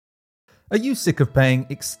Are you sick of paying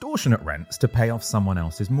extortionate rents to pay off someone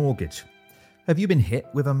else's mortgage? Have you been hit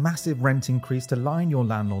with a massive rent increase to line your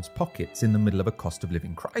landlord's pockets in the middle of a cost of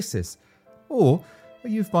living crisis? Or are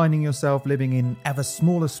you finding yourself living in ever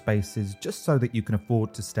smaller spaces just so that you can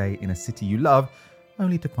afford to stay in a city you love,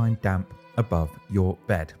 only to find damp above your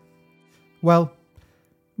bed? Well,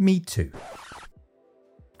 me too.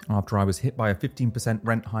 After I was hit by a 15%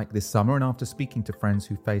 rent hike this summer, and after speaking to friends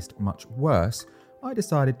who faced much worse, I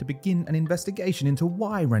decided to begin an investigation into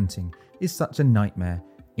why renting is such a nightmare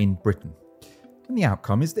in Britain. And the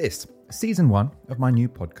outcome is this: Season 1 of my new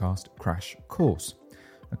podcast, Crash Course.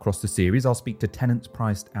 Across the series, I'll speak to tenants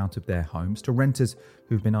priced out of their homes, to renters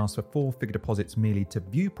who've been asked for four-figure deposits merely to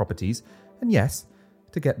view properties, and yes,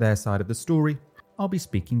 to get their side of the story, I'll be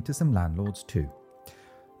speaking to some landlords too.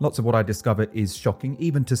 Lots of what I discover is shocking,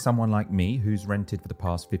 even to someone like me who's rented for the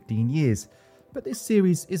past 15 years. But this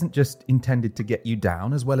series isn't just intended to get you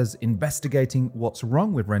down. As well as investigating what's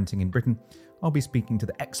wrong with renting in Britain, I'll be speaking to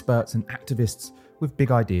the experts and activists with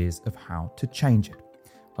big ideas of how to change it.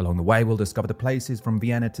 Along the way, we'll discover the places from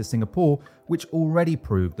Vienna to Singapore which already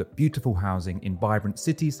prove that beautiful housing in vibrant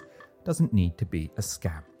cities doesn't need to be a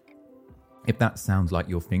scam. If that sounds like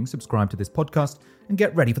your thing, subscribe to this podcast and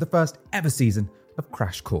get ready for the first ever season of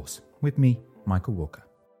Crash Course with me, Michael Walker.